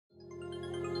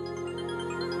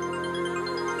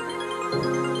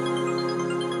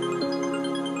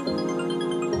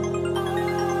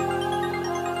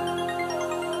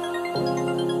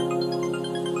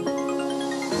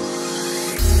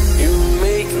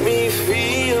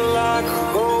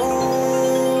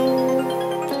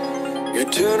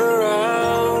Turn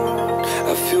around,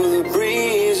 I feel the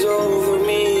breeze over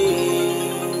me.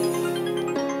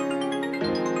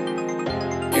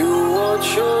 You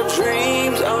watch your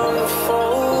dreams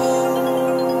unfold,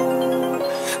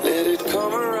 let it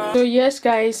come around. So yes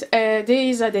guys,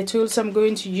 these are the tools I'm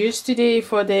going to use today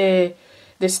for the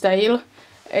style.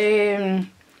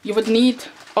 You would need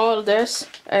all this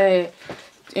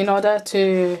in order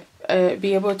to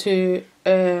be able to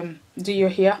do your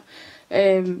hair.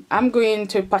 I'm going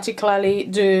to particularly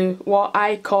do what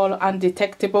I call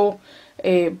undetectable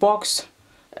box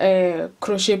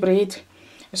crochet braid.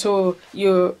 So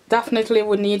you definitely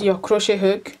would need your crochet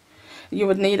hook, you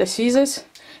would need the scissors.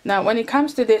 Now when it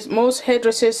comes to this, most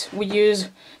hairdressers will use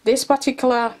this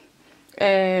particular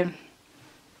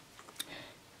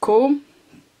comb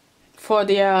for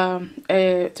their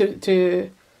to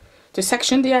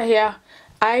section their hair.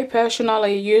 I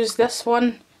personally use this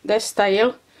one, this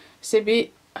style.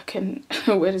 See, I can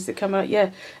where is the camera? Yeah,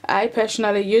 I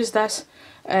personally use this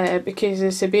because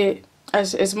it's a bit,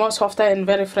 it's more softer and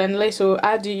very friendly, so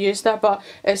I do use that, but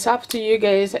it's up to you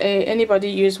guys.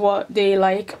 Anybody use what they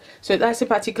like. So that's the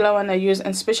particular one I use,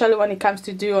 and especially when it comes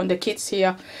to do on the kids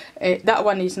hair, that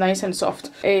one is nice and soft.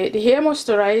 The hair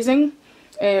moisturizing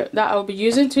that I'll be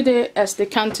using today is the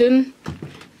Canton,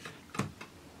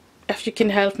 if you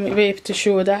can help me babe to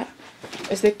show that,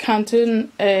 is the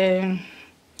Canton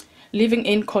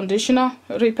leave-in conditioner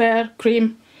repair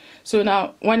cream. So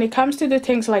now when it comes to the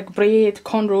things like braid,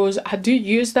 cornrows, I do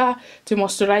use that to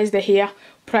moisturize the hair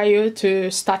prior to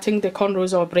starting the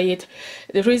cornrows or braid.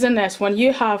 The reason is when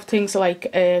you have things like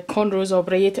cornrows or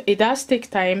braid, it does take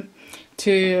time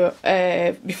to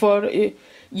before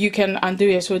you can undo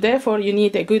it. So therefore you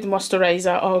need a good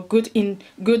moisturizer or good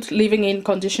leave-in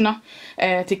conditioner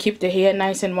to keep the hair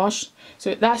nice and moist.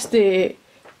 So that's the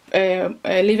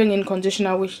leave-in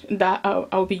conditioner that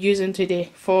I'll be using today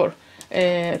for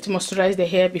to moisturize the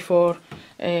hair before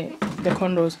the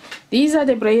cornrows. These are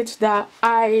the braids that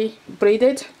I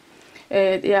braided.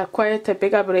 They are quite a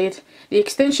bigger braid. The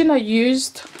extension I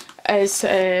used is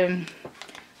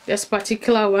this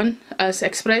particular one as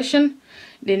expression.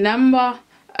 The number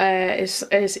is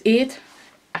 8.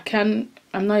 I'm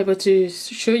not able to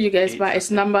show you guys, but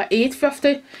it's number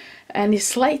 850. And it's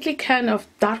slightly kind of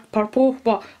dark purple,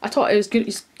 but I thought it was good.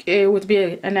 It would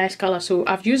be a nice color, so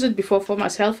I've used it before for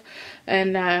myself,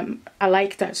 and I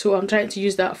like that. So I'm trying to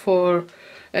use that for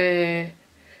the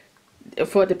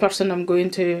person I'm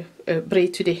going to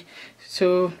braid today.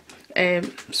 So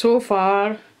so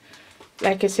far,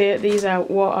 like I said, these are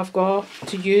what I've got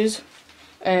to use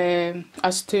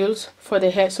as tools for the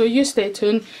hair. So you stay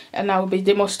tuned, and I'll be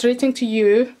demonstrating to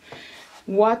you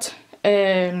what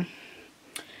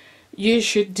you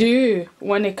should do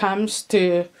when it comes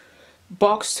to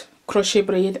box crochet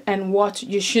braid, and what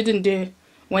you shouldn't do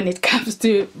when it comes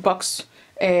to box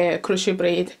crochet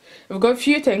braid. We've got a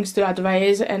few things to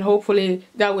advise, and hopefully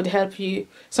that would help you,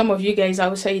 some of you guys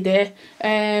outside there,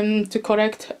 to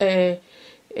correct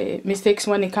mistakes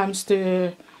when it comes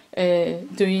to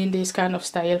doing this kind of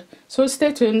style. So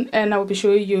stay tuned, and I'll be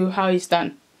showing you how it's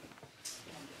done.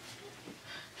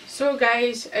 So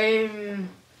guys,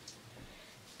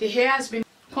 the hair has been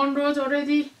cornrowed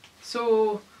already,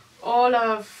 so all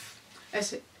I've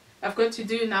got to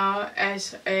do now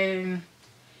is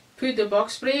put the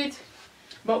box braid.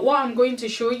 But what I'm going to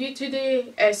show you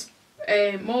today is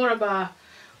more about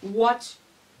what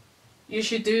you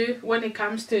should do when it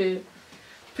comes to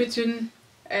putting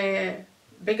a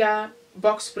bigger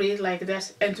box braid like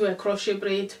this into a crochet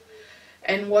braid,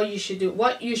 and what you should do,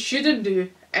 what you shouldn't do,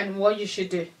 and what you should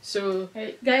do. So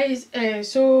guys,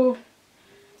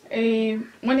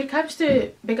 when it comes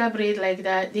to bigger braid like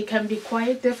that, they can be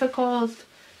quite difficult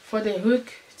for the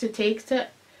hook to take it.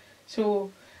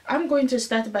 So I'm going to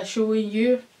start by showing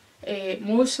you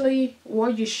mostly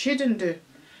what you shouldn't do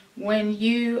when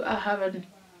you are having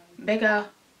bigger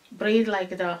braid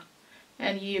like that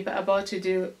and you're about to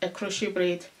do a crochet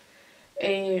braid.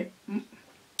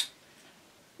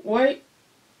 What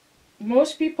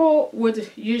most people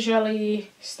would usually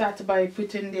start by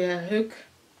putting their hook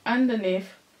underneath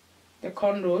the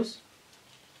cornrows.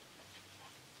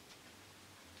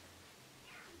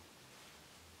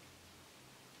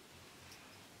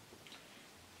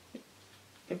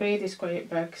 The braid is quite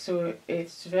big, so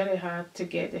it's very hard to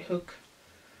get the hook.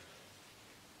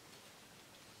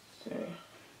 So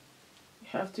you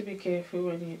have to be careful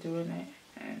when you're doing it.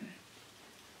 And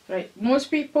Right, most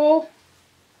people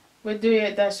would do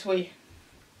it this way,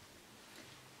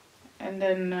 and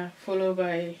then follow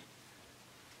by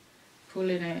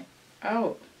pulling it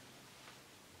out.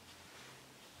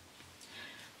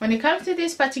 When it comes to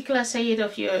this particular side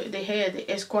of the head,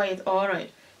 it's quite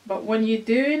alright, but when you're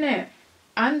doing it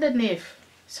underneath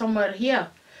somewhere here,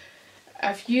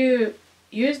 if you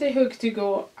use the hook to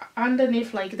go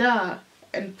underneath like that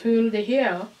and pull the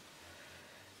hair,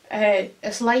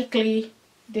 it's likely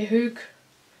the hook,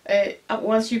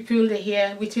 once you pull the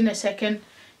hair, within a second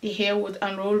the hair would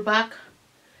unroll back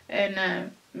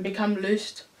and become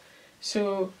loose.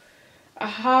 So I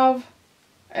have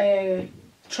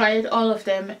tried all of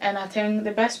them, and I think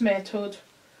the best method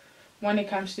when it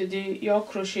comes to do your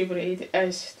crochet braid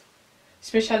is,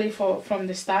 especially from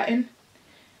the starting,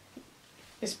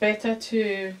 it's better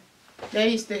to, there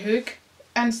is the hook,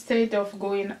 instead of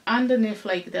going underneath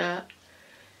like that,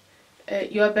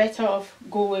 you're better off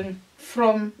going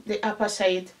from the upper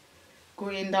side,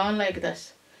 going down like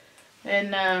this.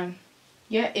 And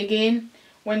yeah, again,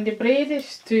 when the braid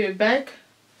is too big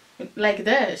like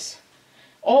this,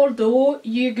 although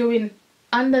you're going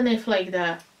underneath like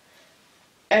that,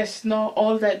 it's not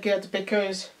all that good,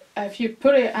 because if you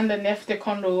put it underneath the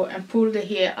cornrow and pull the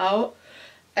hair out,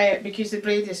 because the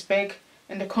braid is big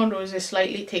and the cornrows is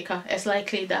slightly thicker, it's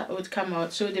likely that it would come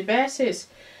out. So the best is,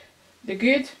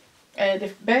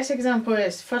 the best example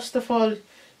is, first of all,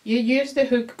 you use the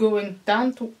hook going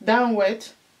downward,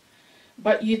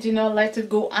 but you do not let it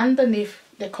go underneath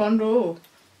the cornrow.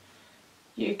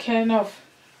 You kind of,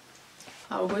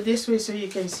 I'll go this way so you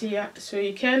can see it. So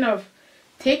you kind of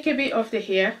take a bit of the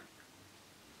hair.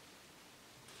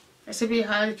 It's a bit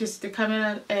hard because the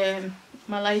camera,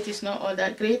 my light is not all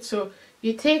that great. So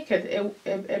you take it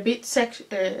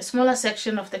a smaller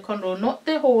section of the cornrow, not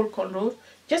the whole cornrow,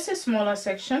 just a smaller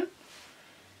section.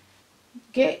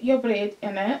 Get your braid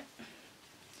in it.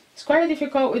 It's quite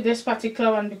difficult with this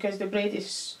particular one because the braid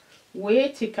is way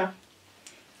thicker,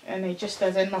 and it just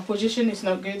doesn't, my position is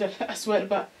not good as well,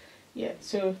 but yeah,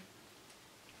 so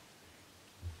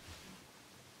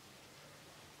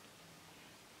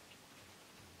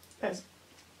that's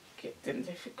getting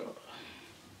difficult.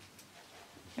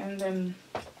 And then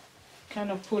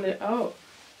kind of pull it out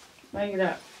like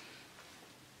that.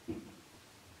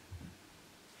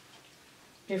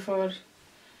 Before,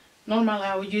 normally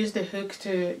I would use the hook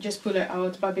to just pull it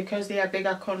out, but because they are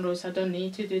bigger cornrows, I don't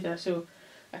need to do that, so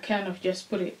I kind of just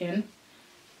put it in,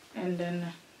 and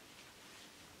then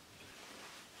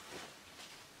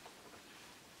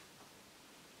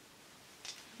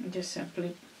just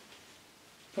simply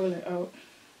pull it out.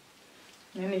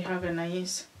 Then you have a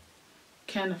nice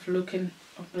kind of looking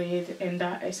of braid, and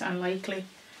that is unlikely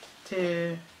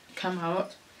to come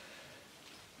out.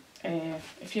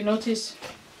 If you notice,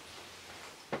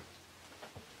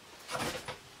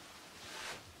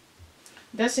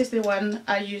 this is the one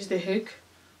I use the hook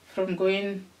from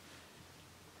going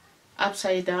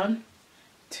upside down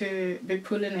to be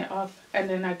pulling it up, and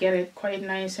then I get it quite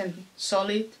nice and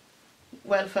solid,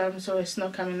 well firm, so it's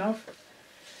not coming off.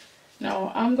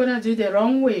 Now I'm gonna do the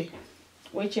wrong way,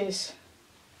 which is,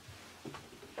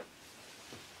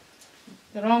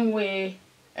 the wrong way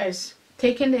is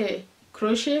taking the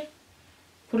crochet,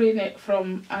 putting it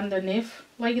from underneath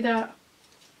like that,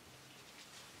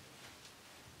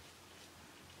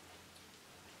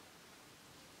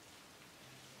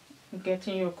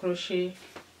 getting your crochet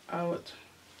out.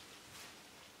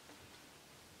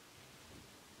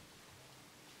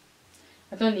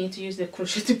 I don't need to use the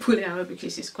crochet to pull it out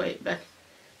because it's quite big.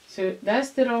 So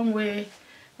that's the wrong way,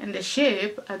 and the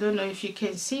shape, I don't know if you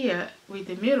can see it with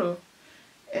the mirror,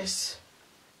 is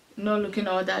not looking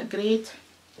all that great.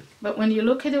 But when you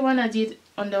look at the one I did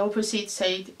on the opposite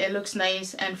side, it looks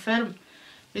nice and firm.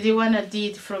 But the one I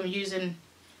did from using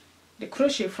the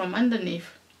crochet from underneath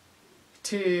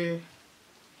to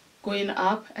going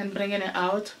up and bringing it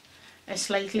out is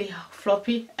slightly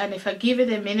floppy, and if I give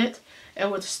it a minute, it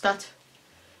would start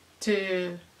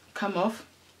to come off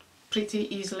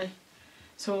pretty easily.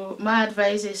 So my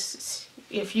advice is,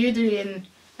 if you're doing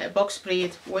a box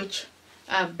braid, which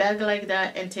are big like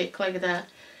that and thick like that,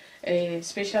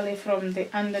 especially from the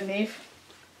underneath,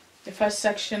 the first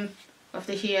section of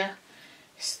the hair,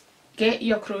 get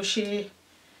your crochet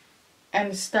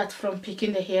and start from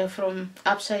picking the hair from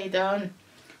upside down.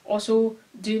 Also,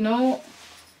 do not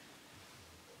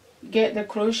get the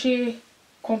crochet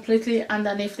completely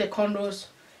underneath the cornrows.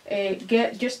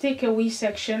 Just take a wee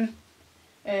section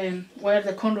where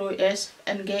the cornrow is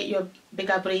and get your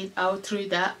bigger braid out through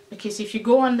that, because if you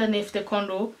go underneath the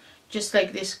cornrow just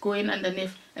like this, going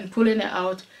underneath and pulling it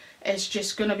out, it's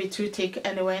just gonna be too thick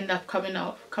and it will end up coming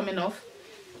off.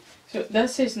 So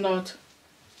this is not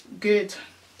good,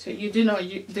 so you do not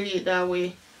do it that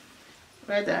way.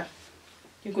 Rather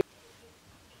you go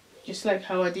just like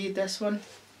how I did this one.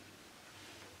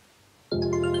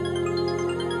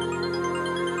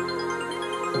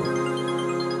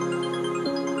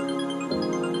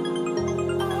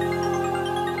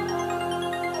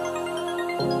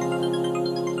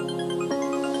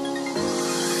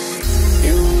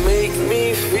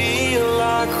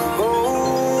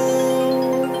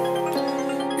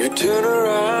 Turn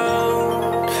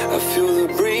around, I feel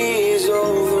the breeze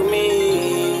over me.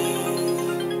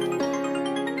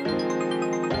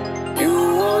 You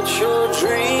watch your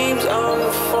dreams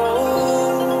unfold.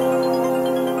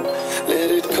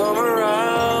 Let it come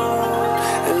around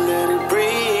and let it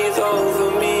breathe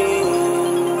over me.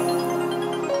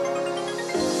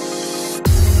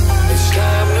 It's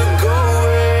time to go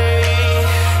away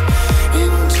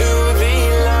into the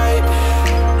light.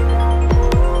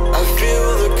 I feel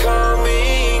the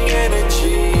calming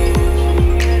energy.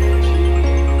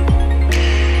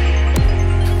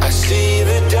 I see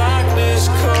the darkness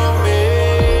coming,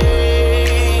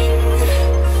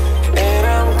 and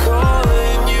I'm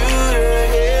calling you to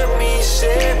help me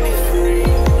set me free.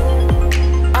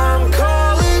 I'm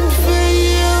calling for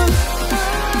you.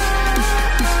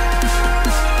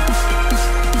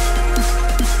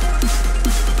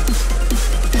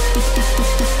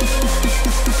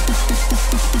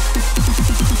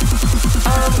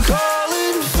 I'm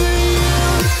calling for you.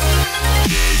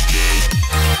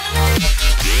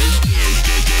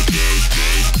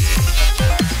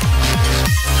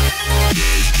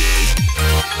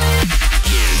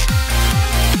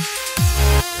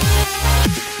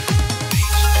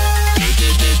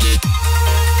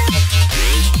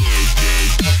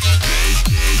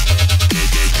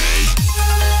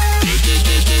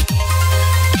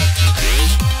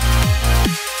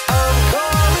 I'm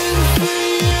calling for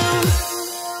you.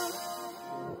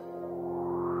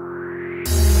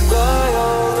 By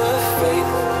all the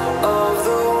faith of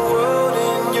the world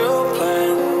in your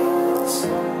plans,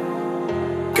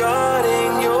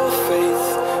 guarding your faith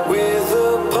with the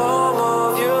palm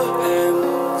of your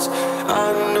hands. I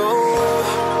know,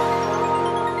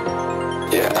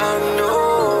 yeah, I know,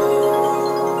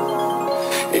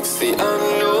 it's the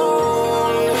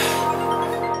unknown,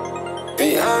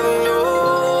 the unknown.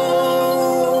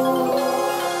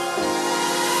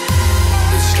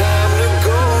 It's time to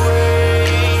go away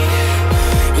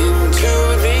into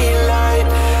the light.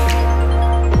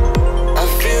 I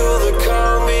feel the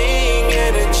calming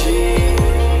energy.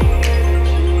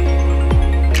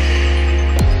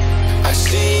 I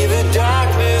see the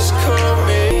darkness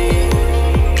coming.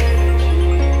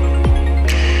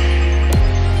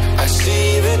 I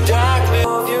see the darkness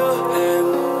of your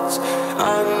hands. I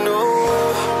know,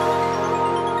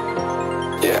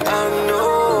 yeah, I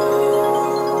know,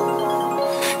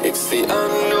 it's the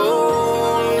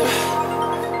unknown,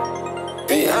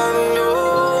 the unknown.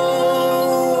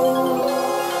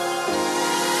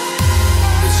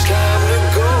 It's time to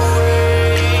go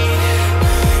away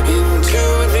into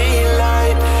the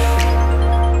light.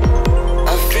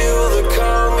 I feel the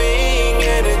calming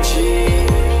energy.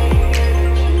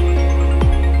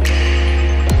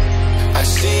 I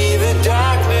see the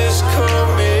darkness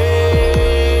coming.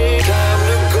 Time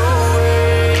to go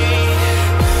away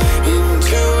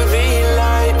into the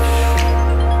light.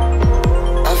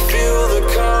 I feel the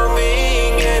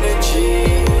calming energy.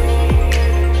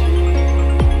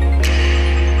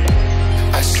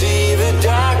 I see the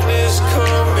darkness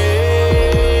coming,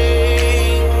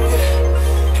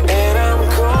 and I'm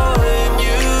calling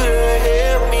you to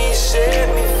help me set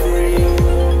me free.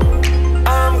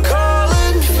 I'm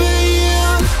calling for you.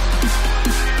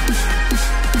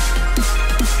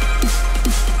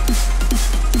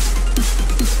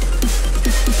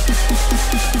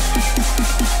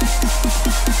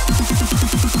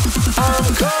 I'm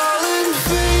calling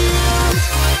for you.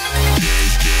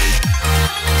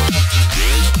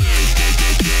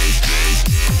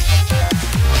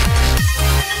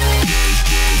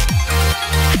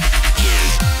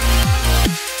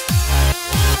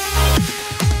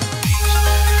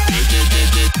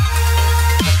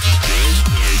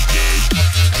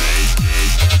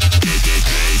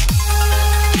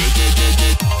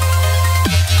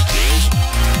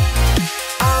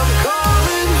 I'm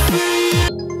calling for you.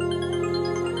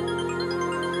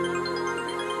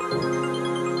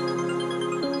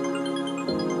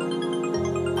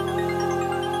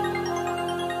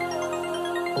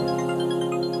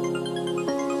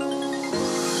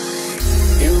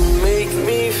 You make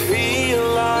me feel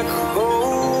like home.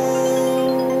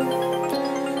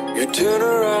 You turn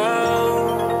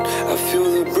around, I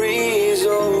feel the breeze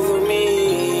over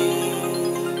me.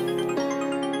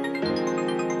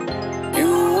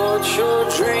 You watch your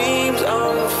dreams